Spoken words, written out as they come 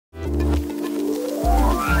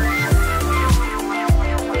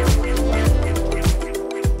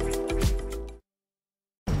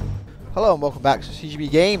Hello and welcome back to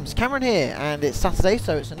cjbgames. Cameron here, and it's Saturday,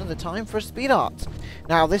 so it's another time for a speed art.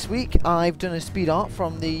 Now this week I've done a speed art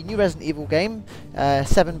from the new Resident Evil game,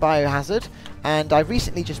 7 Biohazard, and I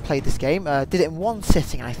recently just played this game. Did it in one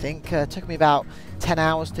sitting, I think. Took me about 10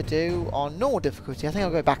 hours to do on normal difficulty. I think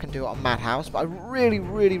I'll go back and do it on Madhouse, but I really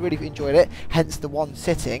enjoyed it, hence the one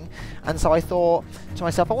sitting. And so I thought to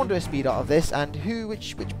myself, I want to do a speed art of this, and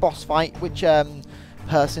which boss fight, which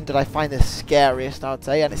person did I find the scariest, I would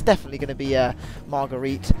say, and it's definitely going to be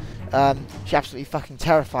Marguerite. She absolutely fucking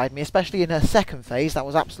terrified me, especially in her second phase. That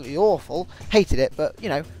was absolutely awful. Hated it, but, you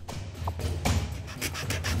know.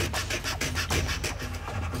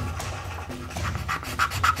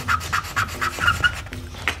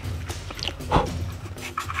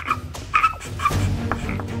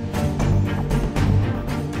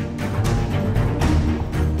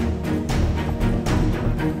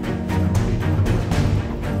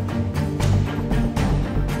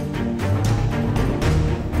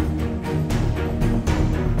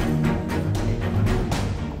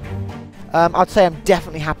 I'd say I'm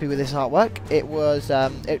definitely happy with this artwork. It was,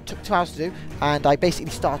 it took 2 hours to do, and I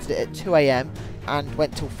basically started it at 2 AM and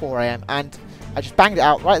went till 4 AM, and I just banged it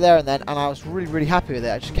out right there and then, and I was really happy with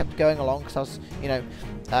it. I just kept going along because I was, you know,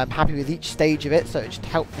 happy with each stage of it, so it just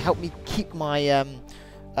helped me keep my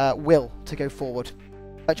will to go forward.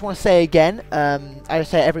 I just want to say again, I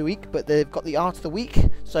just say it every week, but they've got the art of the week,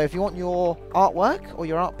 so if you want your artwork or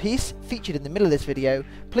your art piece featured in the middle of this video,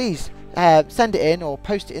 please send it in or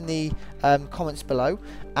post it in the comments below,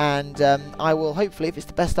 and I will hopefully, if it's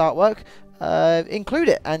the best artwork, include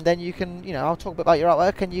it, and then you can, you know, I'll talk about your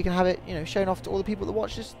artwork and you can have it, you know, shown off to all the people that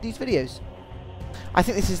watch these videos. I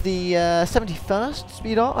think this is the 71st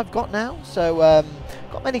speed art I've got now, so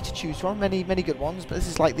got many to choose from, many good ones, but this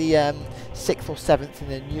is like the 6th or 7th in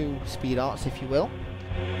the new speed arts, if you will.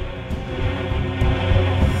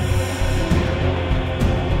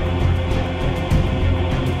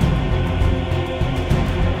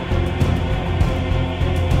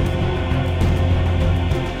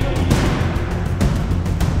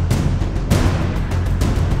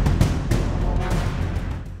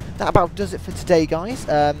 That about does it for today, guys.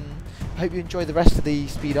 I hope you enjoyed the rest of the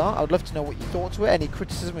speed art. I would love to know what you thought to it. Any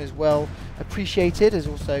criticism is well appreciated, as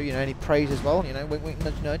also, you know, any praise as well, you know, wink wink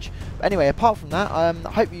nudge nudge. But anyway, apart from that, I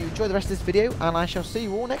hope you enjoy the rest of this video, and I shall see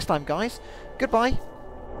you all next time, guys. Goodbye.